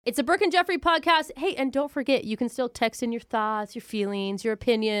It's a Brooke and Jeffrey podcast. Hey, and don't forget, you can still text in your thoughts, your feelings, your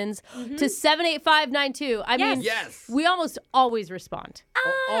opinions to 78592. I mean, we almost always respond.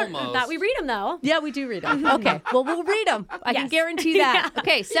 Almost. Thought we read them, though. Yeah, we do read them. Okay, well, we'll read them. I can guarantee that.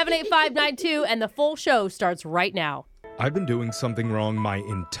 Okay, 78592, and the full show starts right now. I've been doing something wrong my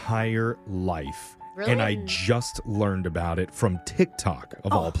entire life. Really? And I just learned about it from TikTok,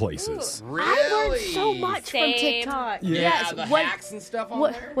 of all places. Really? I learned so much from TikTok. Yeah, the hacks and stuff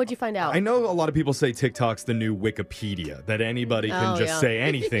on there? What'd you find out? I know a lot of people say TikTok's the new Wikipedia, that anybody can just say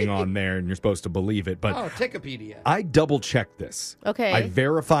anything on there and you're supposed to believe it. But Tikipedia. I double-checked this. Okay. I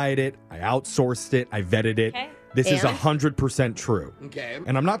verified it. I outsourced it. I vetted it. Okay. This is 100% true. Okay.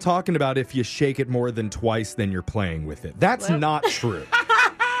 And I'm not talking about if you shake it more than twice, then you're playing with it. That's not true.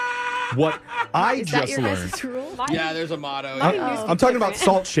 What I just learned. Yeah, there's a motto. I'm talking about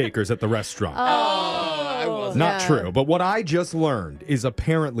salt shakers at the restaurant. I wasn't. Not true. But what I just learned is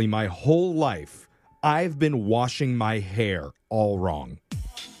apparently my whole life, I've been washing my hair all wrong.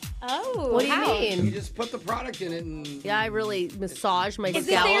 Oh, What do you how? You mean? just put the product in it and... Yeah, I really massage my Is this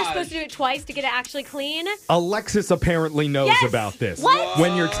that you're scalp. supposed to do it twice to get it actually clean? Alexis apparently knows about this. What?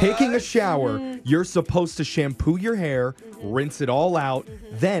 When you're taking a shower, you're supposed to shampoo your hair, rinse it all out,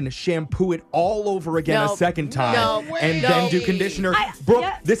 then shampoo it all over again No. a second time, No. and No. then do conditioner. Brooke,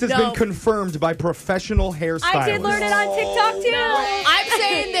 this has No. been confirmed by professional hairstylists. I did learn it on TikTok, too. I'm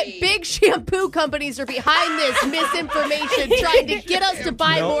saying that big shampoo companies are behind this misinformation, trying to get us to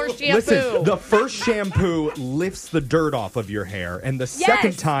buy more shampoo. Listen, the first shampoo lifts the dirt off of your hair, and the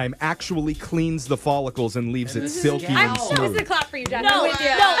second time actually cleans the follicles and leaves it silky and This smooth. is a clap for you, Jen. No, I'm with you.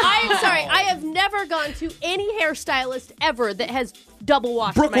 I am sorry. I have never gone to any hairstylist ever that has double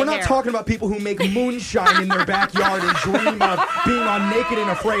washed Brooke, my we're hair. not talking about people who make moonshine in their backyard and dream of being on Naked and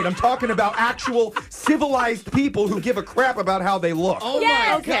Afraid. I'm talking about actual civilized people who give a crap about how they look. Oh Yes.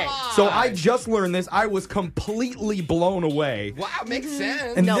 my Okay. God. So I just learned this. I was completely blown away. Wow, makes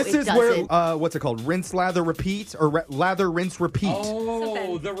sense. And No, this it is where, doesn't. what's it called? Rinse, lather, repeat? Or lather, rinse, repeat.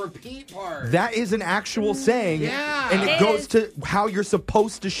 Oh, the repeat part. That is an actual saying. Yeah. And it It goes is. to how you're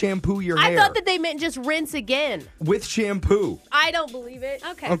supposed to shampoo your hair. I thought that they meant just rinse again. with shampoo. I don't believe it.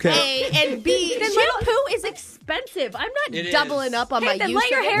 Okay. Okay. A and B. Shampoo is expensive. I'm not It doubling is. up on Hey, my then use let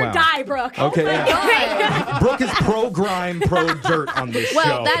your of it. hair Wow. die, Brooke. Okay, God. yeah. Brooke is pro grime, pro dirt on this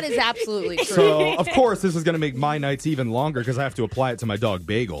Well, show. that is absolutely true. So, of course, this is going to make my nights even longer because I have to apply it to my dog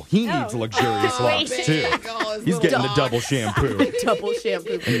Bagel. He needs luxurious locks, too. He's getting the double shampoo. Double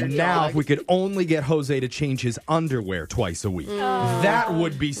shampoo. for your Now, dog. if we could only get Jose to change his underwear twice a week, that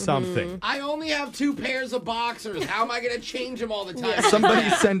would be something. I only have 2 pairs of boxers. How am I going to change them all the time? Somebody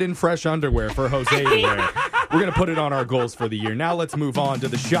send in fresh underwear for Jose to wear. We're going to put it on our goals for the year. Now let's move on to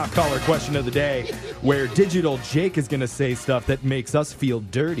the shot caller question of the day, where Digital Jake is going to say stuff that makes us feel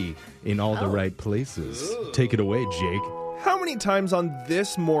dirty in all the right places. Take it away, Jake. How many times on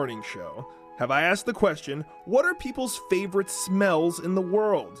this morning show have I asked the question, what are people's favorite smells in the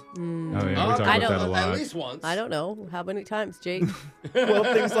world? Oh, yeah, we talk I about don't that a know. lot. At least once. I don't know. How many times, Jake? Well,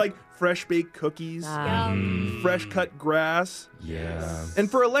 things like fresh baked cookies, fresh cut grass, Yeah. and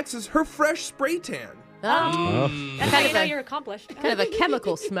for Alexis, her fresh spray tan. Oh, That's how you know you're accomplished. kind of a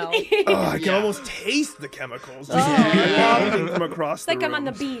chemical smell. Oh, I can almost taste the chemicals just wafting from across the Like I'm on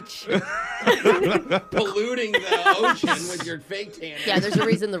the room. beach. Polluting the ocean with your fake tan. Yeah, there's a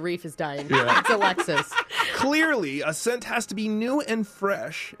reason the reef is dying. It's Alexis. Clearly, a scent has to be new and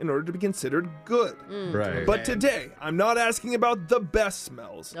fresh in order to be considered good. Right. But today, I'm not asking about the best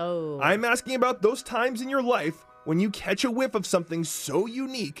smells. Oh. I'm asking about those times in your life when you catch a whiff of something so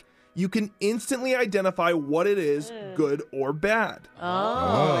unique, you can instantly identify what it is, good or bad.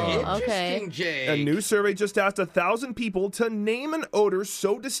 Oh, okay. Interesting, Jake. A new survey just asked 1,000 people to name an odor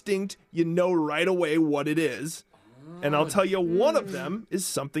so distinct you know right away what it is. And I'll tell you, one of them is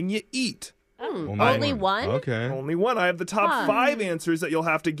something you eat. Oh, my Only word. one? Okay. Only one. I have the top 5 answers that you'll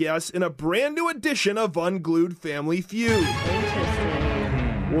have to guess in a brand new edition of Unglued Family Feud.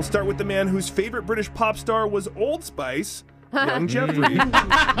 Interesting. We'll start with the man whose favorite British pop star was Old Spice, young Jeffrey.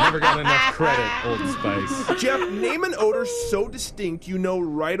 Never got enough credit, Old Spice. Jeff, name an odor so distinct you know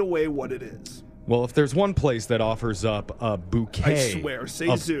right away what it is. Well, if there's one place that offers up a bouquet I swear, say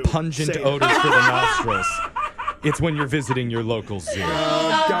of zoo. pungent Say it. odors for the nostrils, it's when you're visiting your local zoo.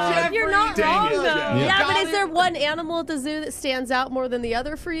 God, You're not dang wrong, it, though. Jeff. Yeah, but is there one animal at the zoo that stands out more than the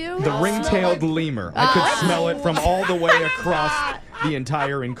other for you? The ring-tailed lemur. I could smell it from all the way across the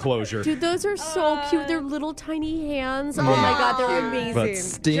entire enclosure. Dude, those are so cute. They're little tiny hands. Oh my God, they're amazing. But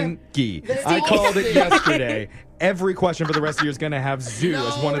stinky. I called it yesterday. Every question for the rest of the year is going to have zoo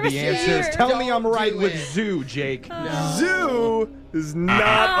as one of the answers. Tell me I'm right with zoo, Jake. Zoo is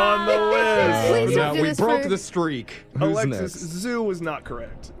not on the list. Please don't do we this broke for- the streak. Who's Alexis, next? zoo was not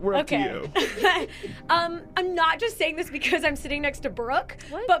correct. We're up to you. I'm not just saying this because I'm sitting next to Brooke,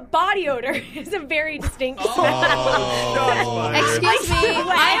 but body odor is a very distinct smell. Excuse me,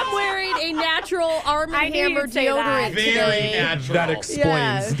 I am wearing a natural Arm & I knew Hammer you'd say that. deodorant Very today. natural. That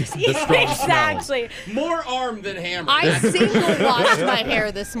explains the strong Exactly. More arm than hammer. I single washed my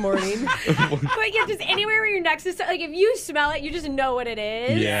hair this morning. But yeah, just anywhere where you're next to, like, if you smell it, you just know what it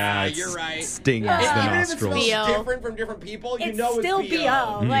is. Yeah, you're right. Stings Yeah. the Even if it nostrils. smells BO. different from different people, you It's know still it's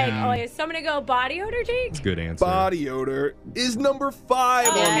BO. BO. Like, oh, is someone gonna go body odor, Jake? Good answer. Body odor is number 5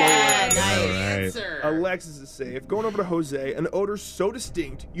 on the Yeah, list. nice. All right. Answer. Alexis is safe. Going over to Jose, an odor so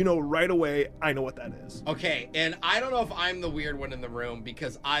distinct, you know right away, I know what that is. Okay, and I don't know if I'm the weird one in the room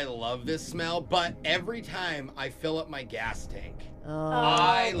because I love this smell, but every time I fill up my gas tank,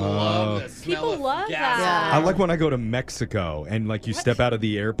 I love the smell People of love gas. that. I like when I go to Mexico and like you step out of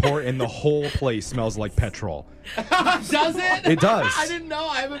the airport and the whole place smells like petrol. Does it? It does. I didn't know.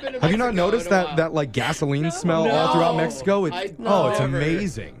 I haven't been to Have you not Mexico noticed in a that while. that like gasoline smell No. all throughout Mexico? It's I it's never.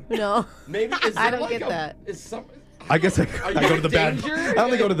 amazing. No. Maybe is I there don't like get that. Is some? I guess I Are go you to in the bad. danger? I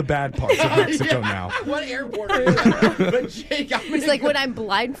only go to the bad parts of Mexico Yeah. now. What airport is that? But Jake, I'm It's like when I'm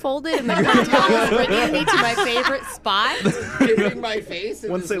blindfolded and the contact is bringing me to my favorite spot. dipping my face.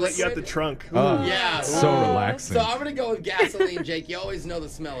 In Once this they let you out the liquid. trunk. Oh, Yeah. so relaxing. So I'm gonna go with gasoline, Jake. You always know the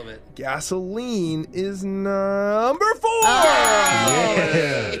smell of it. Gasoline is number 4.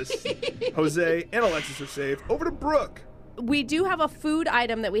 Yes. Jose and Alexis are safe. Over to Brooke. We do have a food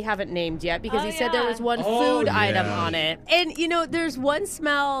item that we haven't named yet because Oh, he said there yeah. was one Oh, food item yeah. on it. And, you know, there's one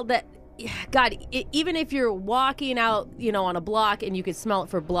smell that, God, even if you're walking out, you know, on a block and you can smell it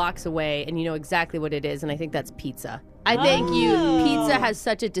for blocks away and you know exactly what it is, and I think that's pizza. I think pizza has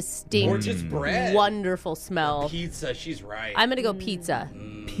such a Or distinct, just bread. wonderful smell. Pizza. She's right. I'm going to go pizza.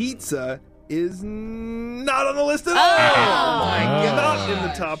 Pizza is not on the list at all. Oh my Not in the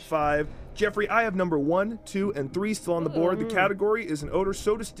gosh. top 5. Jeffrey, I have number 1, 2, and 3 still on the board. The category is an odor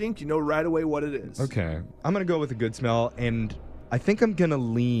so distinct you know right away what it is. Okay, I'm gonna go with a good smell, and I think I'm gonna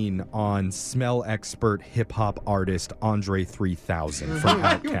lean on smell expert hip hop artist Andre 3000 from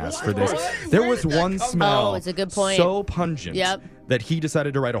Outkast for this. What? There Where was did that one come smell Oh, it's a good point. so pungent Yep. that he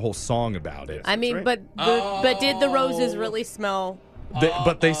decided to write a whole song about it. I mean, right. but did the roses really smell?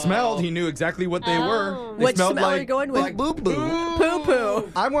 But they smelled. He knew exactly what they were. They Which smelled smell are like you going with? boop, boop, boop. Poo-poo.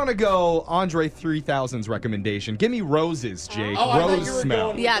 I want to go Andre 3000's recommendation. Give me roses, Jake. Oh, I thought Rose you were smell.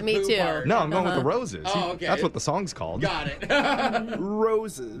 going with Yeah, the me poo too. part. No, I'm going with the roses. Oh, okay. That's what the song's called. Got it.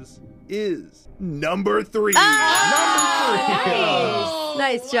 Roses is number 3.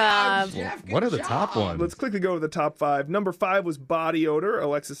 Nice job. Jeff, good What are the job. top ones? Let's quickly go to the top 5. Number 5 was body odor.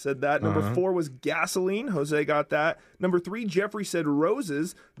 Alexis said that. Number 4 was gasoline. Jose got that. Number 3, Jeffrey said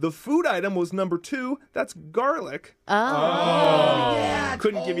roses. The food item was number 2. That's garlic. Yeah,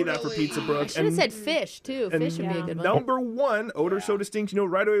 Couldn't give you that for pizza, Brooke. Should have said fish too. Fish would be a good one. Number 1, odor so distinct you know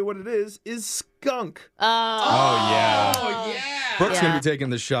right away what it is skunk. Oh, yeah. Oh yeah. Brooke's Yeah. going to be taking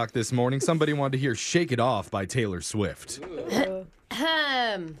the shock this morning. Somebody wanted to hear Shake It Off by Taylor Swift.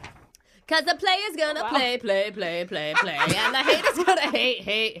 Cause the player's gonna play, and the hater's gonna hate.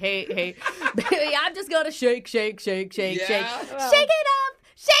 Baby, I'm just gonna shake. Yeah. Shake it up.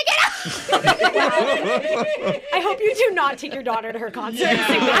 I hope you do not take your daughter to her concert.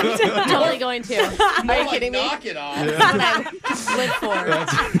 Yeah. Totally going to. Are you kidding me? Knock it off. That's what I live for.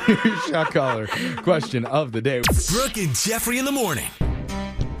 That's your shot caller question of the day. Brooke and Jeffrey in the morning.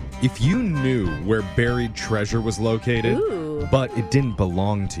 If you knew where buried treasure was located, Ooh. but it didn't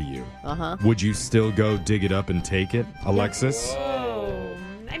belong to you, would you still go dig it up and take it, Alexis?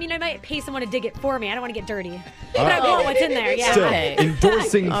 I mean, I might pay someone to dig it for me. I don't want to get dirty. But I want what's in there, yeah. Still, Okay.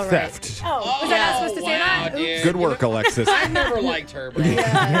 endorsing All right. theft. Oh, was I not supposed to say wow, that? dude. Good work, Alexis. I never liked her, bro.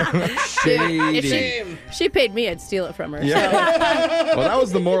 Shady. If Shame. she paid me, I'd steal it from her. Yeah. So. Well, that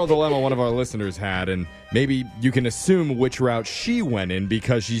was the moral dilemma one of our listeners had, and maybe you can assume which route she went in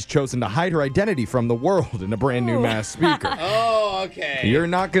because she's chosen to hide her identity from the world in a brand new Mass speaker. Oh, okay. You're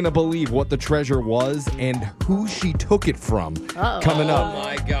not going to believe what the treasure was and who she took it from. Coming Oh up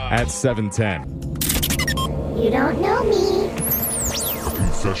my god. at 7:10. You don't know me. A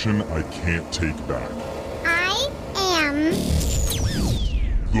confession I can't take back. I am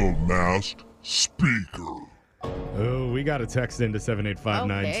The Masked Speaker. Oh, we got a text into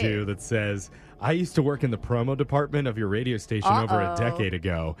 78592 that says, I used to work in the promo department of your radio station over a decade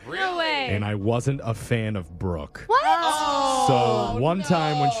ago. Really? way. And I wasn't a fan of Brooke. What? So one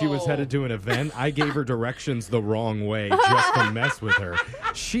time when she was headed to an event, I gave her directions the wrong way just to mess with her.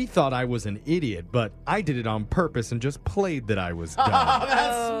 She thought I was an idiot, but I did it on purpose and just played that I was dumb.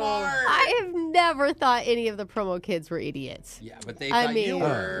 That's smart. I have never thought any of the promo kids were idiots. Yeah, but they I thought you mean,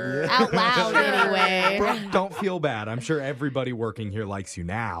 were. Out loud, anyway. Brooke, don't feel bad. I'm sure everybody working here likes you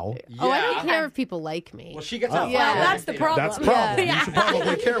now. Oh, I don't care if people like me. Well, she gets out. Yeah. Well, that's the problem. That's the problem. Yeah. You should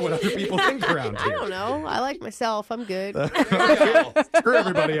probably care what other people think around I here. don't know. I like myself. I'm good. Screw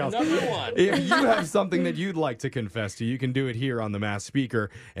everybody else. Number one. If you have something that you'd like to confess to, you can do it here on the Mass Speaker.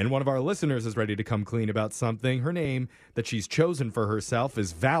 And one of our listeners is ready to come clean about something. Her name that she's chosen for herself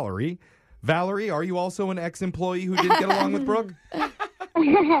is Valerie. Valerie, are you also an ex-employee who didn't get along with Brooke?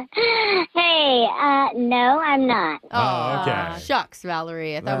 Hey, no, I'm not. Oh, okay. Shucks,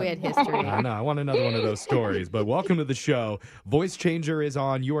 Valerie. I thought we had history. I know. I want another one of those stories. But welcome to the show. Voice Changer is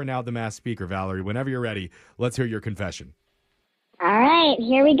on. You are now the Mass Speaker, Valerie. Whenever you're ready, let's hear your confession. All right,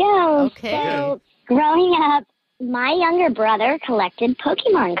 here we go. Okay. So, growing up, my younger brother collected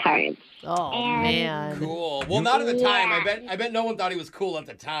Pokemon cards. Oh, And- man. Cool. Well, not at the time. Yeah. I bet no one thought he was cool at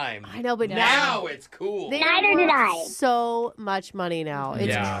the time. I know, but Now it's cool. they Neither did I. so much money now.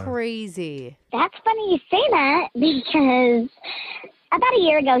 It's Yeah. crazy. That's funny you say that because about a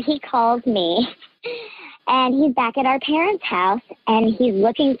year ago he calls me and he's back at our parents' house and he's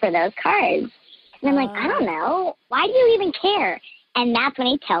looking for those cards. And I'm like, I don't know. Why do you even care? And that's when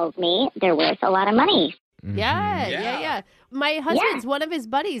he tells me they're worth a lot of money. Yeah. My husband's one of his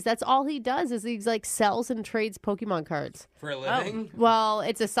buddies. That's all he does is he's like sells and trades Pokemon cards. For a living? Well,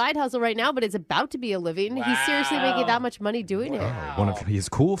 it's a side hustle right now, but it's about to be a living. He's seriously making that much money doing it. One of his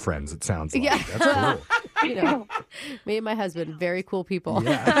cool friends, it sounds like. Yeah. That's cool. You know, me and my husband, very cool people.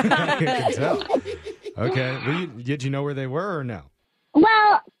 Yeah, I can tell. Okay. Did you know where they were or no? Well,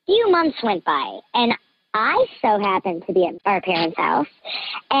 a few months went by, and I so happened to be at our parents' house,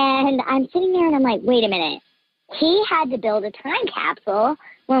 and I'm sitting there, and I'm like, wait a minute. He had to build a time capsule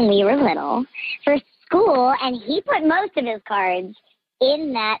when we were little for school, and he put most of his cards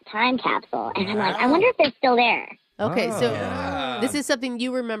in that time capsule. And I'm like, I wonder if they're still there. Okay, so Yeah. this is something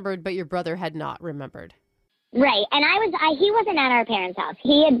you remembered, but your brother had not remembered. Right, and he wasn't at our parents' house.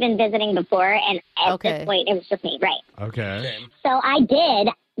 He had been visiting before, and at this point, it was just me. Right. Okay. So I did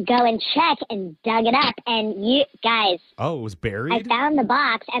go and check and dug it up, and you guys, Oh, it was I buried? found the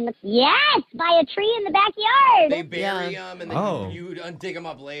box, and yes, by a tree in the backyard. They bury them and then Oh. you dig them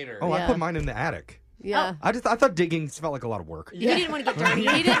up later. Oh, I Yeah. put mine in the attic. Yeah. I thought digging felt like a lot of work. You didn't want to get dirty.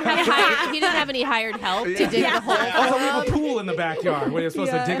 He didn't have any hired help to dig the hole. Also, we have a pool in the backyard. What are you supposed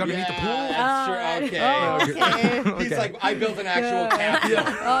to dig underneath the pool? That's true. Okay. Okay. He's like, I built an actual capsule.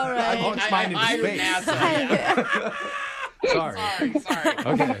 All right. launched mine into hired space. NASA. Sorry. Sorry.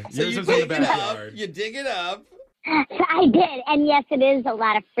 Okay. So Yours you was in the dig it up. backyard. You dig it up. So I did, and yes, it is a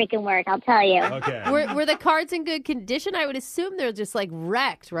lot of freaking work, I'll tell you. Okay. Were the cards in good condition? I would assume they're just like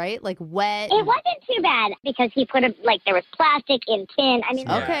wrecked, right? Like wet. It wasn't too bad because he put there was plastic in tin. I mean,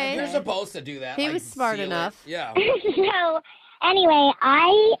 Okay. You're supposed to do that. He like, was smart seal it. enough. Yeah. So anyway,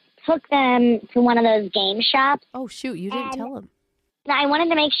 I took them to one of those game shops. Oh shoot, you didn't tell him. I wanted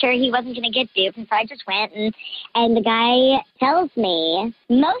to make sure he wasn't going to get duped, and so I just went, and the guy tells me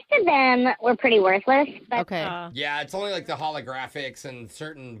most of them were pretty worthless. But, Okay. Yeah, it's only like the holographics and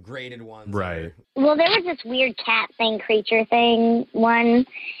certain graded ones. Right. well, there was this weird cat thing, creature thing one,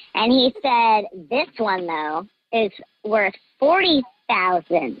 and he said, this one, though, is worth $40,000.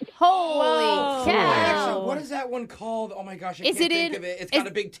 Holy cow. Actually, what is that one called? Oh my gosh, I Is can't it think in- of it. It's is- got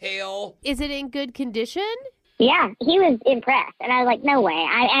a big tail. Is it in good condition? Yeah, he was impressed, and I was like, no way.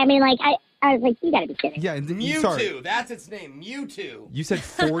 I mean, I was like, you got to be kidding. Yeah. Mewtwo. Sorry. That's its name. Mewtwo. You said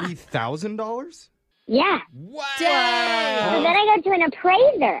 $40,000? Yeah. Wow. So Dang. then I go to an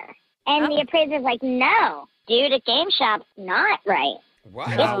appraiser, and the appraiser's like, no, dude, at Game Shop's not right. What?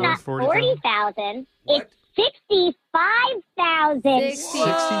 It's Wow. not 40,000? $40,000. What? It's $65,000.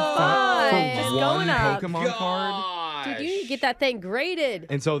 65 Just for one going up. Pokemon card? Gosh. Dude, you need to get that thing graded.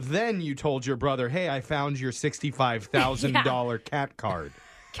 And so then you told your brother, hey, I found your $65,000 cat card.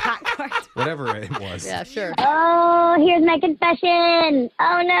 Cat cards. Whatever it was. Yeah, sure. Oh, here's my confession.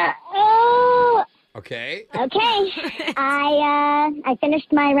 Oh, no. Oh. Okay. Okay. I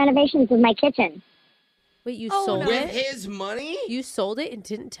finished my renovations of my kitchen. Wait, you Oh, sold no. With it? his money? You sold it and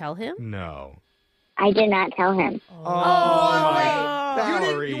didn't tell him? No. I did not tell him. You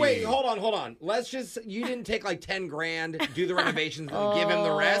Valerie. didn't, wait, hold on. You didn't take like 10 grand, do the renovations, and give him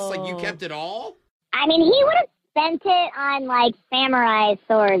the rest? Like, you kept it all? I mean, he would have spent it on, like, samurai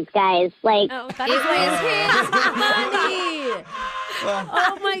swords, guys. Like, Oh, that It is was his money.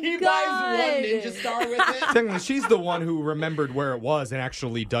 Oh my He god! buys one Ninja Star with it. Technically, she's the one who remembered where it was and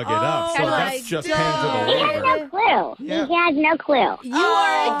actually dug it up. So Oh my that's just God. hands He of the has labor. no clue. Yeah. He has no clue. You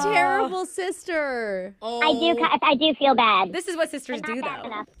are a terrible sister. I do feel bad. This is what sisters do, Not bad though.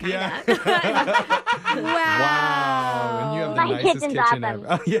 enough. Yeah. Wow. And you have the My nicest kitchen's kitchen awesome.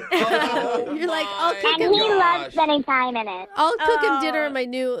 ever. Yeah. Oh, You're like, I'll my cook And him. he gosh. loves spending time in it. I'll cook him dinner in my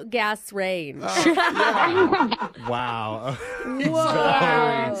new gas range. Wow.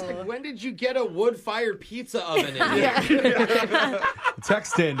 Whoa. When did you get a wood-fired pizza oven in here?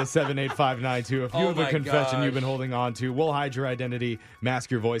 Text in to 78592 if you Oh have a my confession gosh. you've been holding on to. We'll hide your identity,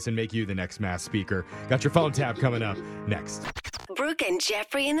 mask your voice, and make you the next masked speaker. Got your phone tap coming up next. Brooke and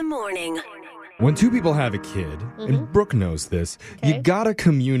Jeffrey in the morning. When two people have a kid, and Brooke knows this, you gotta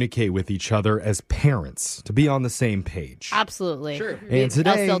communicate with each other as parents to be on the same page. Absolutely. Sure. And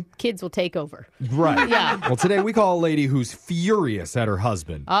today, Kids will take over. right? Yeah. Well, today we call a lady who's furious at her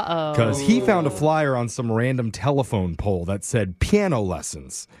husband Uh-oh. because he found a flyer on some random telephone pole that said piano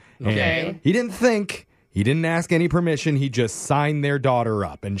lessons. Okay. And he didn't think. He didn't ask any permission. He just signed their daughter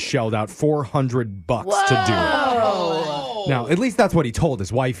up and shelled out $400 to do it. Now, at least that's what he told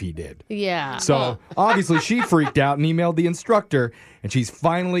his wife he did. Yeah. So obviously she freaked out and emailed the instructor, and she's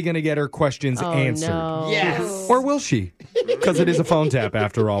finally going to get her questions answered. No. Yes. Or will she? Because it is a phone tap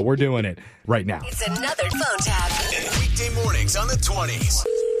after all. We're doing it right now. It's another phone tap. Weekday mornings on the 20s.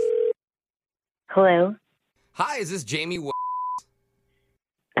 Hello, Hi, is this Jamie?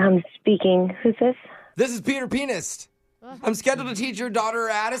 I'm speaking. Who's this? This is Peter Pianist. I'm scheduled to teach your daughter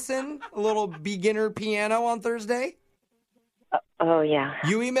Addison a little beginner piano on Thursday. Oh, yeah.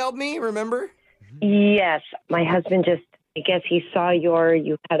 You emailed me, remember? Yes, my husband just, I guess he saw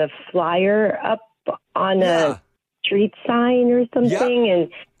you had a flyer up on Yeah. a street sign or something,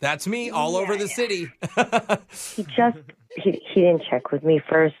 and That's me, all over the city. he didn't check with me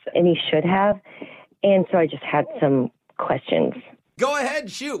first, and he should have, and so I just had some questions. Go ahead,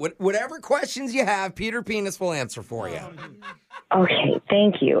 shoot. Whatever questions you have, Peter Pianist will answer for you. Okay,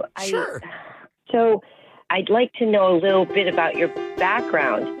 thank you. Sure. So I'd like to know a little bit about your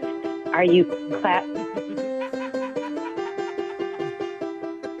background. Are you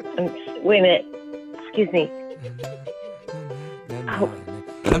wait a minute. Excuse me.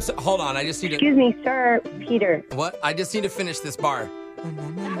 Hold on, I just need to... Excuse me, sir. Peter. What? I just need to finish this bar.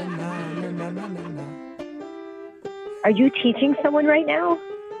 Are you teaching someone right now?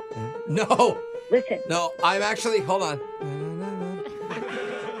 No. Listen. No, I'm actually... Hold on.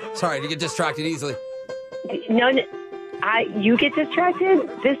 Sorry, to get distracted easily. No, you get distracted?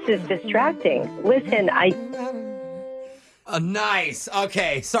 This is distracting. Listen, Nice.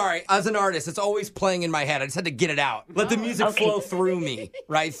 Okay, sorry. As an artist, it's always playing in my head. I just had to get it out. Let the music flow through me,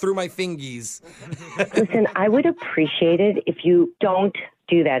 right? Through my fingies. Listen, I would appreciate it if you don't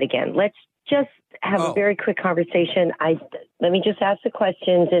do that again. Let's just have a very quick conversation. Let me just ask the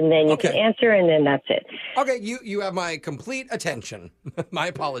questions, and then you can answer, and then that's it. Okay, you have my complete attention. My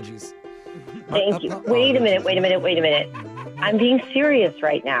apologies. Thank you. Wait a minute. I'm being serious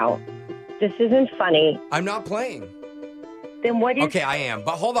right now. This isn't funny. I'm not playing. Then what is... Okay, I am.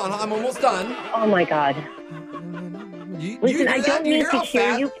 But hold on, I'm almost done. Oh, my God. Listen, I don't need to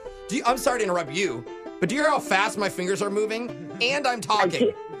hear you. I'm sorry to interrupt you, but do you hear how fast my fingers are moving? And I'm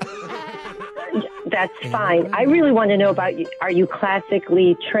talking. That's fine. I really want to know about you. Are you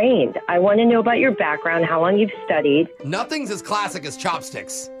classically trained? I want to know about your background, how long you've studied. Nothing's as classic as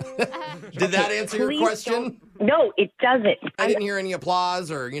chopsticks. Did that answer your question? No, it doesn't. I didn't hear any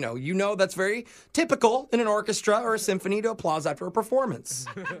applause or, that's very typical in an orchestra or a symphony to applause after a performance.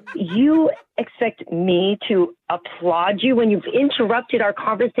 You expect me to applaud you when you've interrupted our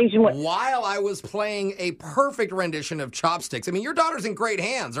conversation? While I was playing a perfect rendition of Chopsticks. I mean, your daughter's in great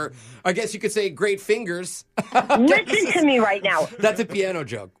hands, or I guess you could say great fingers. Listen to me right now. That's a piano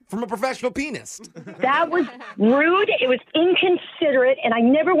joke from a professional pianist. That was rude. It was inconsiderate, and I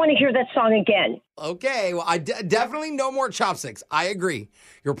never want to hear that song again. Okay, well, I definitely no more Chopsticks. I agree.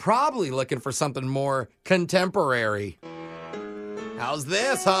 You're probably looking for something more contemporary. How's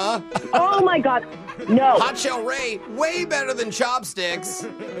this, huh? Oh, my God. No. Hot Shell Ray, way better than Chopsticks.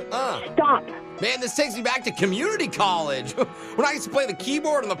 Stop. Man, this takes me back to community college when I used to play the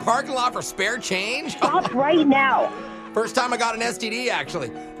keyboard in the parking lot for spare change. Stop right now. First time I got an STD,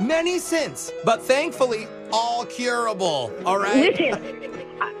 actually. Many since, but thankfully, all curable, all right? Listen,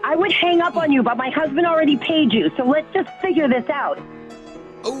 I would hang up on you, but my husband already paid you, so let's just figure this out.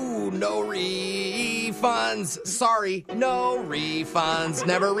 Ooh, no refunds. Sorry, no refunds.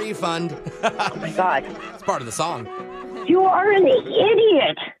 Never refund. Oh, my God. It's part of the song. You are an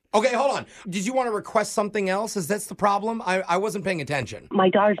idiot. Okay, hold on. Did you want to request something else? Is that the problem? I wasn't paying attention. My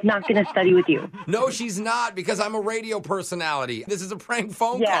daughter's not going to study with you. No, she's not, because I'm a radio personality. This is a prank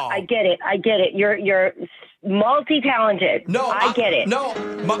phone call. Yeah, I get it. You're multi-talented. No, I get it. No,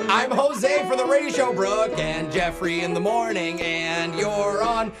 I'm Jose for the radio show, Brooke and Jeffrey in the morning, and you're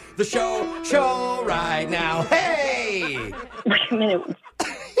on the show right now. Hey! Wait a minute.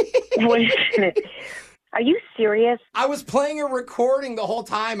 Wait a minute. Are you serious? I was playing a recording the whole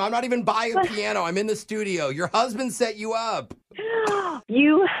time. I'm not even by a piano. I'm in the studio. Your husband set you up.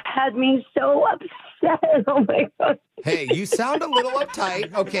 You had me so upset. Oh, my God. Hey, you sound a little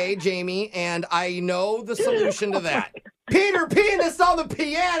uptight, okay, Jamie, and I know the solution to that. Peter Pianist on the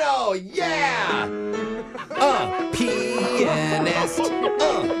piano! Yeah! Pianist.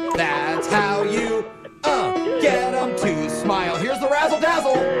 That's how you get them to smile. Here's the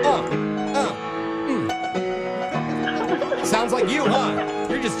razzle-dazzle. Sounds like you, huh?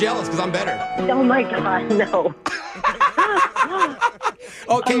 You're just jealous because I'm better. Oh, my God, no.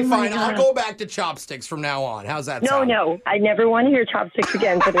 Okay, fine. I'll go back to chopsticks from now on. How's that sound? No. I never want to hear chopsticks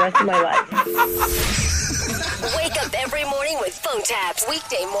again for the rest of my life. Wake up every morning with phone taps.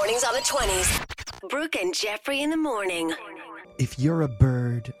 Weekday mornings on the 20s. Brooke and Jeffrey in the morning. If you're a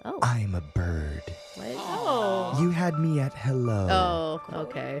bird, I'm a bird. What? Oh. You had me at hello. Oh,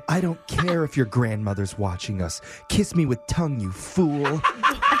 okay. I don't care if your grandmother's watching us. Kiss me with tongue, you fool.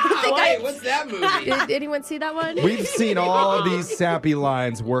 What's that movie? Did anyone see that one? We've seen all these sappy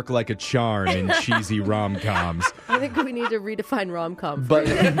lines work like a charm in cheesy rom-coms. I think we need to redefine rom-com. But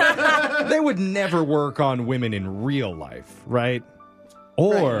they would never work on women in real life, right?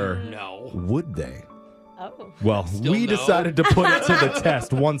 Or would they? Oh. Well, we decided to put it to the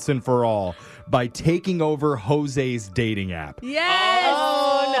test once and for all by taking over Jose's dating app. Yes!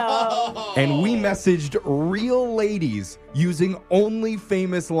 Oh, no. And we messaged real ladies using only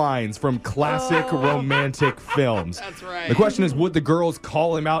famous lines from classic romantic films. That's right. The question is, would the girls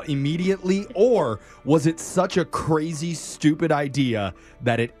call him out immediately, or was it such a crazy, stupid idea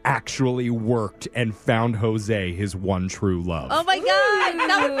that it actually worked and found Jose his one true love? Oh my God!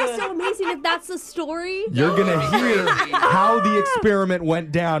 That would be so amazing if that's the story. You're going to hear how the experiment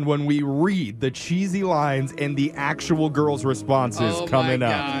went down when we read the cheesy lines and the actual girls' responses coming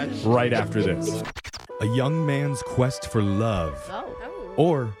up right after this. A young man's quest for love.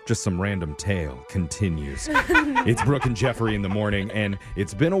 Or just some random tale continues. It's Brooke and Jeffrey in the morning, and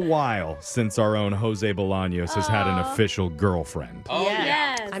it's been a while since our own Jose Bolaños has had an official girlfriend. Oh,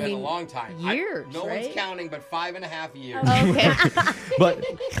 yeah. It's I been mean, a long time. Years, no right? one's counting, but 5.5 years. Okay. But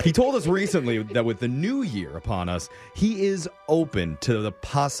he told us recently that with the new year upon us, he is open to the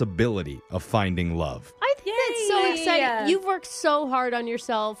possibility of finding love. I think that's so exciting. You've worked so hard on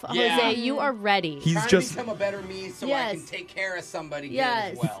yourself, Jose. You are ready. He's trying just to become a better me so I can take care of somebody good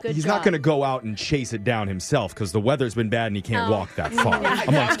as well. He's not going to go out and chase it down himself because the weather's been bad and he can't walk that far,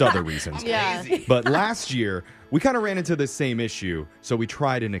 amongst other reasons. But last year, we kind of ran into the same issue, so we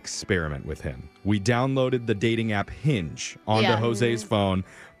tried an experiment with him. We downloaded the dating app Hinge onto Jose's phone,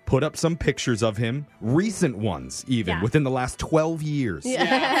 put up some pictures of him, recent ones even, within the last 12 years. I just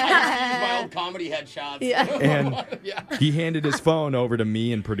use my old comedy headshots. And he handed his phone over to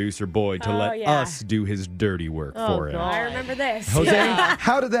me and producer Boyd to let us do his dirty work for him. I remember this. Jose,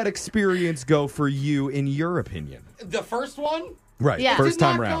 how did that experience go for you, in your opinion? The first one? Right, first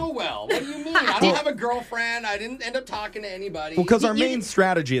time round. It did not go well. What do you mean? I don't have a girlfriend. I didn't end up talking to anybody. Well, because our main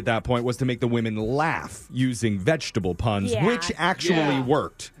strategy at that point was to make the women laugh using vegetable puns, which actually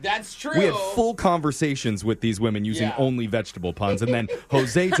worked. That's true. We had full conversations with these women using only vegetable puns, and then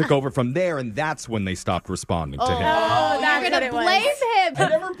Jose took over from there, and that's when they stopped responding to him. Oh, that's you're going to blame him. I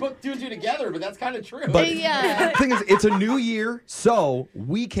never put two and two together, but that's kind of true. But the thing is, it's a new year, so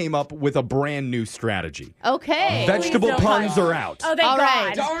we came up with a brand new strategy. Okay. Vegetable puns are out. Oh, thank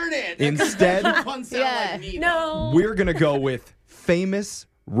God. Darn it. Instead, puns sound like me, we're going to go with famous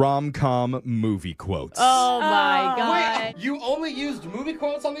rom-com movie quotes. Oh, my God. Wait, you only used movie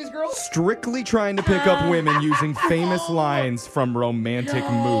quotes on these girls? Strictly trying to pick up women using famous lines from romantic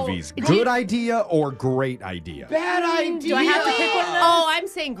movies. Good idea or great idea? Bad idea. Do I have to pick one of those? Oh, I'm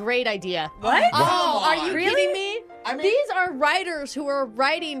saying great idea. What? Oh, are you Really? kidding me? These are writers who are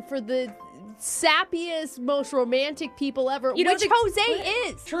writing for the sappiest, most romantic people ever, You don't which think- Jose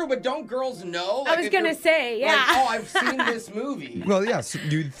is. True, but don't girls know? I was if gonna you're- say, yeah. Like, oh, I've seen this movie. Well, yes,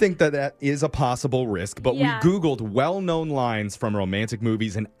 you'd think that is a possible risk, but Yeah. we Googled well-known lines from romantic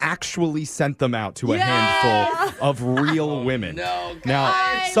movies and actually sent them out to a handful of real women. No, Now,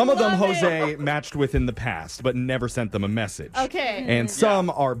 I some of them love it. Jose matched with in the past, but never sent them a message. Okay. And some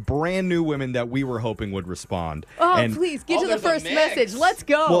are brand new women that we were hoping would respond. Oh, and please, get Oh, to the there's a first mix. message. Let's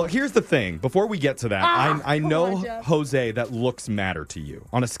go. Well, here's the thing. Before we get to that, I know, on, Jeff. Jose, that looks matter to you.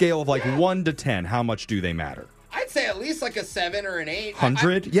 On a scale of like 1 to 10, how much do they matter? I'd say at least like a 7 or an 8.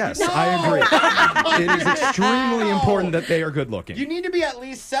 100? Yes, I agree. It is extremely important that they are good looking. You need to be at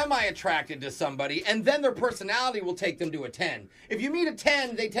least semi-attracted to somebody, and then their personality will take them to a 10. If you meet a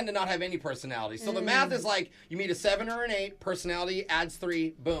 10, they tend to not have any personality. So the math is like, you meet a 7 or an 8, personality adds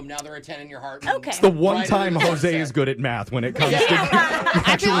 3, boom, now they're a 10 in your heart. Okay. It's the one Right time into the Jose sunset. is good at math when it comes to I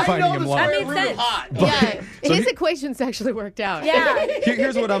actually know finding him the love. That square makes root sense. hot. yeah, so his he- equations actually worked out. Yeah.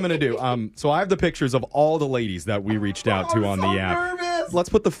 Here's what I'm going to do. So I have the pictures of all the ladies that we reached out to on I'm the so app. nervous. Let's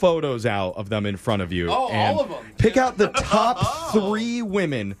put the photos out of them in front of you. Oh, and all of them. Pick out the top 3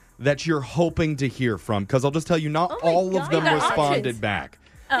 women that you're hoping to hear from, because I'll just tell you, not all of them got responded options. back.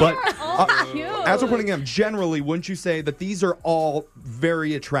 But cute. as we're putting them, generally, wouldn't you say that these are all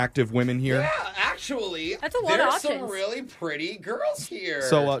very attractive women here? Yeah, actually, That's a lot of there's some options. really pretty girls here.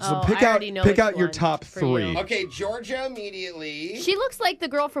 So Oh, pick I out already know pick which out your one top for 3. you. Okay, Georgia immediately. She looks like the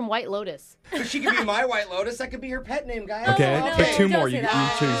girl from White Lotus. So she could be my White Lotus. That could be her pet name, guys. Okay, no, pick 2 don't more. say You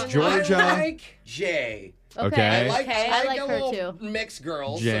that. choose I Georgia, like Jay. Okay. I like I like a her little too. mixed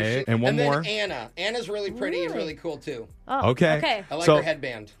girl. Jay, and one then more? Anna. Anna's really pretty and Really? really cool too. Okay. Okay. I like so her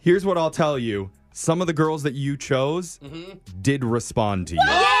headband. here's what I'll tell you. Some of the girls that you chose did respond to you.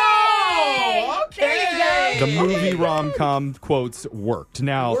 Oh, okay. The movie rom-com quotes worked.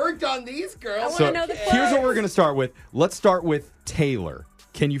 Now, Worked on these girls. so know the here's what we're going to start with. Let's start with Taylor.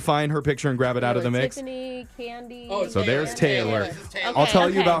 Can you find her picture and grab it out of the mix? Tiffany, Candy. Oh, So there's Taylor. This is Taylor. I'll tell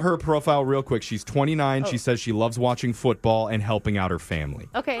Okay. you about her profile real quick. She's 29. Oh. She says she loves watching football and helping out her family.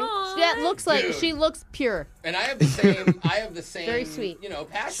 Okay. Aw. That looks like Dude. she looks pure. And I have the same. Very sweet. You know,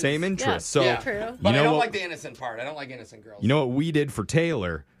 passions. Same interest. Yeah. So True. But you know I don't what, like the innocent part. I don't like innocent girls. you know what we did for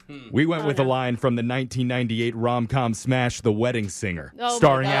Taylor? We went with a line from the 1998 rom-com smash The Wedding Singer, Oh my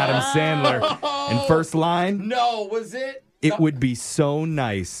starring God. Adam Sandler. And first line, No, was it? it would be so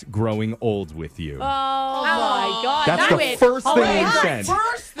nice growing old with you. Oh my God. That's I the went, first oh thing my we God. sent.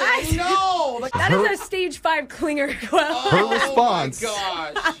 First thing, no. Like, That is a stage 5 clinger quote. Her response,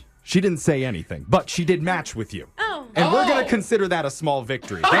 Oh my gosh. she didn't say anything, but she did match with you. Oh. And we're going Oh. to consider that a small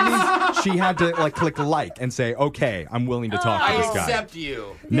victory. That means she had to click like and say, okay, I'm willing to talk to I this guy. accept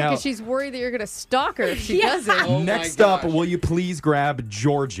you. Now, Because she's worried that you're going to stalk her if she doesn't. Oh my next up, gosh. will you please grab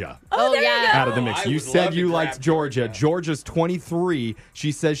Georgia Oh, there you yeah. go. out of the mix? I You would said love you to liked grab Georgia. Georgia. Georgia's 23.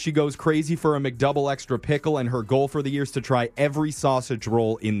 She says she goes crazy for a McDouble extra pickle, and her goal for the year is to try every sausage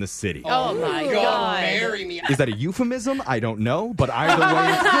roll in the city. Oh my God, God. marry me. Is that a euphemism? I don't know, but either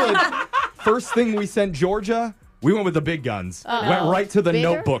way, it's good. First thing we sent Georgia, we went with the big guns. Went right to the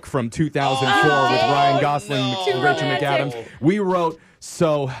Bigger? Notebook from 2004 with Ryan Gosling no. and Too Rachel romantic. McAdams. We wrote,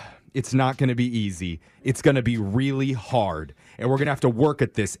 so it's not going to be easy. It's going to be really hard. And we're going to have to work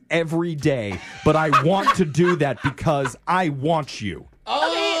at this every day. But I want to do that because I want you.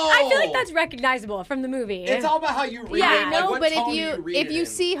 I feel like that's recognizable from the movie. It's all about how you read Yeah, it. I Like, know, what but tone if do you read if it you in?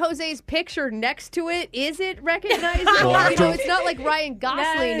 see Jose's picture next to it, is it recognizable? Well, after- it's not like Ryan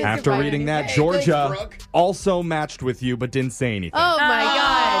Gosling. isn't After Ryan- reading that, Hey, Georgia thanks, Brooke. also matched with you but didn't say anything. Oh my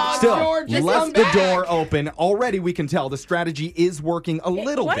God. Still, Georgia, come left the back. door open. Already we can tell the strategy is working a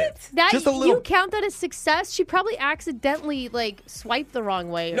little what? bit. That Just a little. you count that as success? She probably accidentally swiped the wrong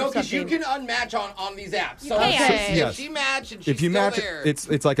way or No, something. because you can unmatch on these apps. So can. if Yes. she matched and she's If you still match, there,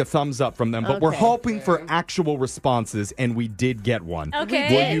 it's like a thumbs up from them. But we're Okay. hoping for actual responses, and we did get one.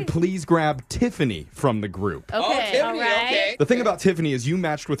 Okay. Will you please grab Tiffany from the group? oh, Okay. Tiffany, all right. okay. The thing about Tiffany is you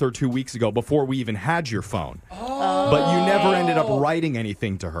matched with her 2 weeks ago before we even had your phone. But you never ended up writing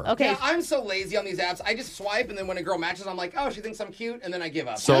anything to her. Okay. Yeah, I'm so lazy on these apps. I just swipe, and then when a girl matches, I'm like, oh, she thinks I'm cute, and then I give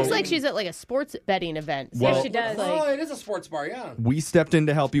up. So- Looks like she's at like a sports betting event. So Well- she does. Oh, it is a sports bar, yeah. We stepped in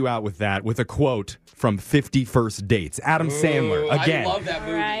to help you out with that with a quote from 50 First Dates. Adam Sandler, Ooh, again. I love that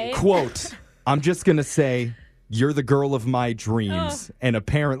movie. Right. Quote, I'm just going to say, you're the girl of my dreams, and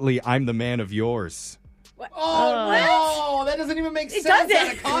apparently I'm the man of yours. Oh, no, that doesn't even make sense doesn't.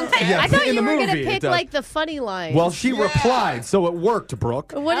 out of context. Yeah, I thought in you the were movie, gonna it pick does. like the funny line. Well, she Yeah. replied, so it worked,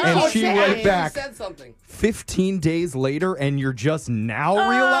 Brooke. What did and she she say? went back She said something. 15 days later, and you're just now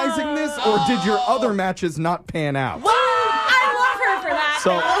realizing this? Or did your other matches not pan out? I love her for that.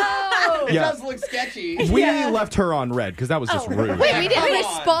 So It does look sketchy. We left her on red because that was just rude. Wait, we didn't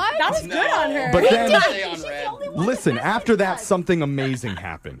respond? That was good on her. But then, Stay on red. listen, after that, something amazing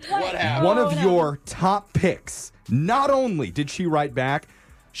happened. What happened? One of your top picks, not only did she write back,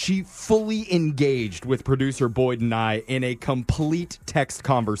 she fully engaged with producer Boyd and I in a complete text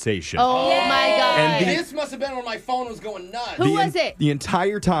conversation. Oh my God. And This must have been when my phone was going nuts. Who was it? The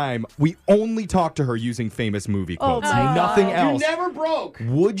entire time, we only talked to her using famous movie Oh quotes. my Nothing God. else. You never broke.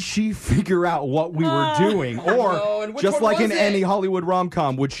 Would she figure out what we were doing? Or, no, and which just one like in was it? any Hollywood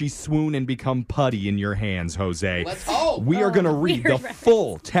rom-com, would she swoon and become putty in your hands, Jose? Let's hope. We are going to read the ready.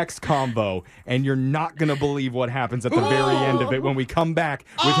 full text combo, and you're not going to believe what happens at the very end of it when we come back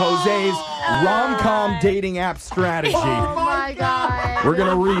with Jose's rom-com dating app strategy. Oh my God. We're going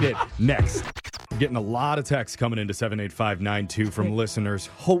to read it next. Getting a lot of texts coming into 78592 from listeners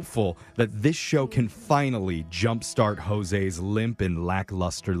hopeful that this show can finally jumpstart Jose's limp and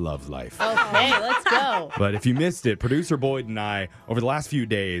lackluster love life. Okay, let's go. But if you missed it, producer Boyd and I, over the last few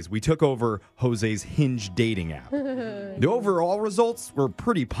days, we took over Jose's Hinge dating app. The overall results were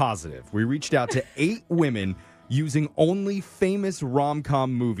pretty positive. We reached out to 8 women using only famous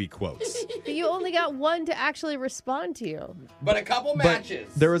rom-com movie quotes. But you only got one to actually respond to you. But a couple matches.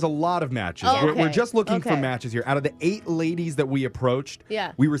 But there is a lot of matches. Oh, We're okay. just looking for Okay. matches here. Out of the 8 ladies that we approached,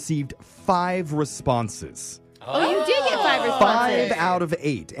 Yeah. we received 5 responses. Oh, you did get 5 responses. 5 out of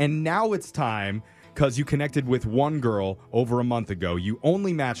 8. And now it's time, because you connected with one girl over a month ago. You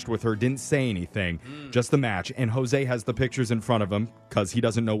only matched with her, didn't say anything, just the match. And Jose has the pictures in front of him because he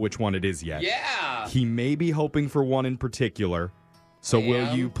doesn't know which one it is yet. Yeah. He may be hoping for one in particular. So will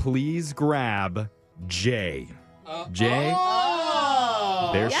Ma'am? you please grab Jay? Jay? Oh.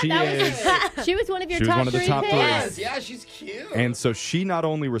 There she is. She was one of your She was top one of the 3 top picks. 3. Yes, yeah, she's cute. And so she not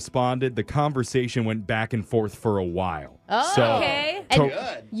only responded, the conversation went back and forth for a while. Oh, So, okay. And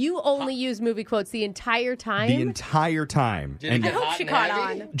Good. you only use movie quotes the entire time? the entire time. Did it And get hope hot she and caught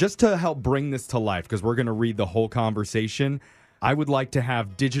heavy? on. just to help bring this to life, because we're going to read the whole conversation, I would like to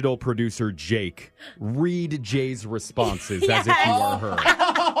have digital producer Jake read Jay's responses as if you were her.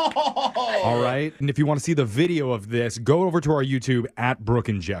 All right? And if you want to see the video of this, go over to our YouTube at Brooke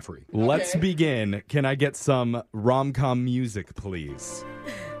and Jeffrey. Let's begin. Can I get some rom-com music, please?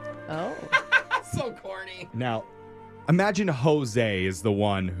 Oh. So corny. Now, imagine Jose is the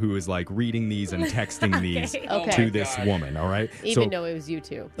one who is like reading these and texting these Okay. to my this God. woman, all right? Even though it was you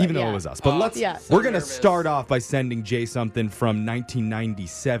two. but Even though yeah. it was us. But let's Yeah. So we're going to nervous. start off by sending Jay something from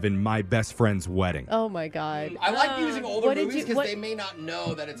 1997, My Best Friend's Wedding. Oh my God. I like using older What did movies you- because what- they may not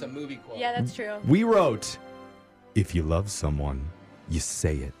know that it's a movie quote. Yeah, that's true. We wrote, if you love someone, you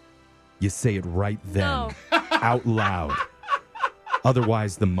say it. You say it right then, No. out loud.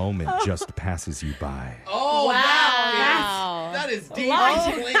 Otherwise, the moment just passes you by. Oh, Wow. that is deep,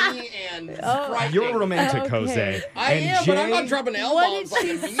 Wow. clingy, and frightening. You're romantic, Okay. Jose. I And am, but I'm not Jay- dropping L What bombs did like she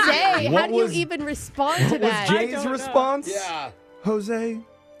immediately. say? What How do was- you even respond to What was that? Jay's don't know. response? Yeah. Jose,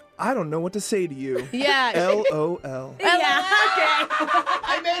 I don't know what to say to you. Yeah. LOL. Yeah. Okay.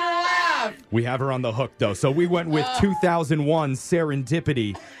 I made her laugh. We have her on the hook, though. So we went with 2001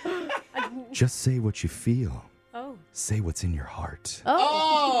 Serendipity. Just say what you feel. Oh. Say what's in your heart.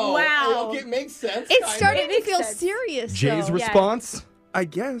 Oh. Wow. Okay, makes sense. It's kinda. starting to Makes feel sense. serious. Jay's though. response? I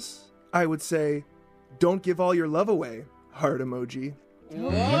guess I would say, don't give all your love away. Heart emoji. Whoa.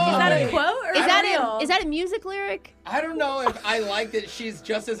 Is that a quote or Is that a music lyric? I don't know if I like that she's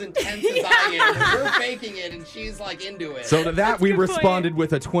just as intense as I am. We're faking it, and she's like into it. So to that, we good point. responded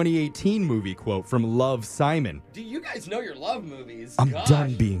with a 2018 movie quote from Love Simon. Do you guys know your love movies? I'm Gosh.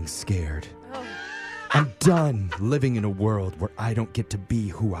 done being scared. I'm done living in a world where I don't get to be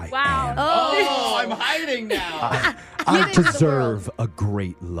who I Wow. am. Oh, I'm hiding now. I into the deserve a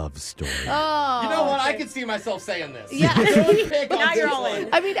great love story. Oh. You know what? I could see myself saying this. Yeah. Good pick on Now this you're all one. in.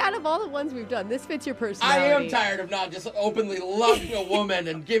 I mean, out of all the ones we've done, this fits your I personality. am tired of not just openly loving a woman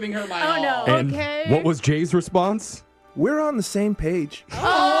and giving her my all. Oh, no. And Okay. what was Jay's response? We're on the same page.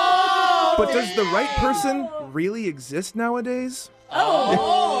 Oh, But does the right person really exist nowadays?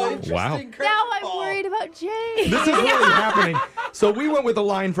 Oh, interesting. Wow. Now I'm curveball. worried about Jay. This is really happening. So we went with a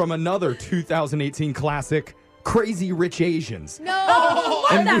line from another 2018 classic, Crazy Rich Asians. No. Oh,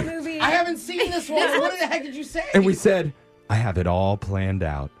 Love And that we- movie. I haven't seen this one. What the heck did you say? And we said, I have it all planned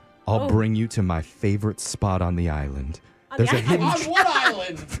out. I'll bring you to my favorite spot on the island. There's a island? hidden on what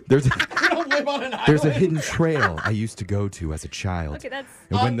island? there's We don't live on an island. there's a hidden trail I used to go to as a child. Okay, that's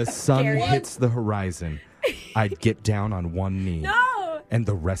And when the sun scary. hits the horizon, I'd get down on one knee. No. And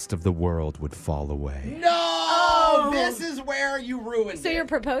the rest of the world would fall away. No, This is where you ruined it. So you're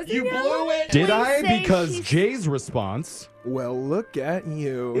proposing You now? blew it. Did I? Because Jay's response. Well, look at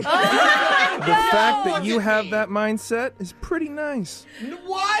you. The fact that you have that mindset is pretty nice.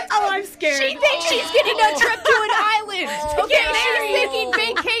 What? Oh, I'm scared. She thinks she's getting a trip to an island. Okay, she's thinking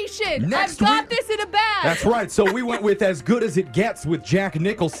vacation. Next I've got week- this in a bag. That's right. So we went with As Good As It Gets with Jack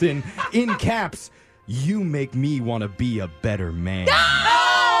Nicholson in caps. You make me want to be a better man. She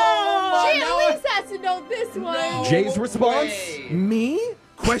at least has to know this one. Jay's response? Me?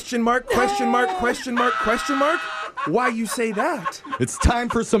 Question mark, question mark, question mark, question mark? Why you say that? It's time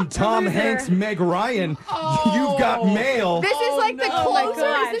for some Tom Hanks, Meg Ryan. You've got mail. This is like the Oh my closer.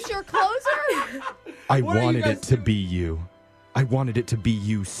 gosh. Is this your closer? I What are you wanted guys it to be you. I wanted it to be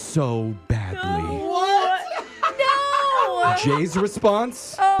you so badly. What? No. Jay's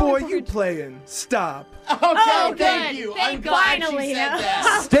response? Boy, you playing. Stop. Okay, thank good. you. Thank I'm glad finally. she said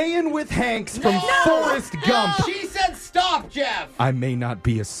that. Staying with Hanks from Forrest Gump. She said stop, Jeff. I may not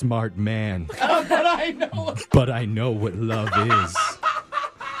be a smart man, But I know. but I know what love is.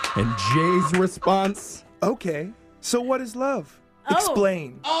 And Jay's response? Okay, so what is love?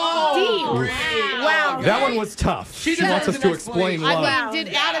 Explain. Oh, great. Wow. That one was tough. She wants us deserves to an explain explanation. love. I mean,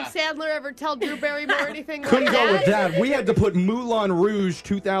 did Adam Sandler ever tell Drew Barrymore anything Couldn't like go with that? that. We had to put Moulin Rouge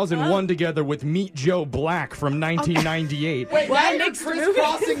 2001 together with Meet Joe Black from 1998. Wait, now you're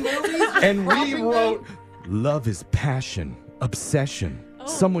crisscrossing movies? And we Cropping wrote, them? love is passion, obsession,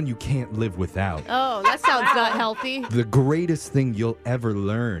 someone you can't live without. Oh, that sounds not healthy. The greatest thing you'll ever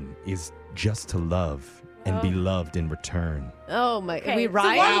learn is just to love and be loved in return. Oh my! Okay, we so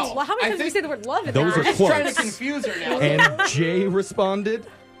rhyme. Wow. Well, how many I times did we think- say the word love in Those that? are Just trying to quotes. confuse her now. And Jay responded,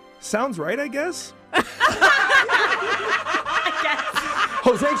 Sounds right, I guess.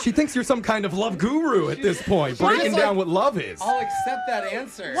 Jose, she thinks you're some kind of love guru at this point, breaking down what love is. I'll accept that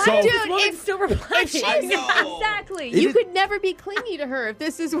answer. So- Dude, This woman's still replying. I know. Exactly. It You is- could never be clingy to her if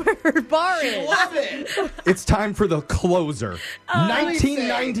this is where her bar is. Love it. It's time for the closer.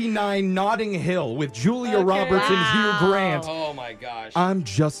 1999 Notting Hill with Julia Roberts and Hugh Grant. Oh my gosh. I'm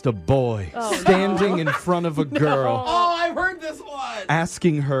just a boy standing in front of a girl, Oh, I've heard this one.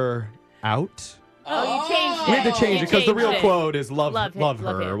 asking her out. Oh, you changed it. We had to change it because the changed real it. quote is love Love him, her love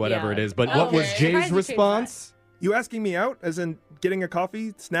or him, whatever yeah. it is. But what was Okay. Jay's Surprised you changed response? You asking me out, as in getting a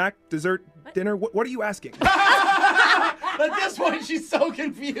coffee, snack, dessert, dinner? What are you asking? At this point, she's so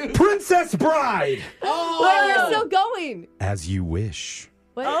confused. Princess Bride. Wait, you're still going. As you wish.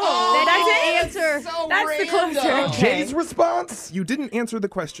 What? Oh, that's that's the it? answer. So That's the random. closer. Jay's response? You didn't answer the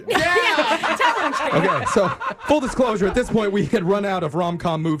question. Okay, so full disclosure, at this point we had run out of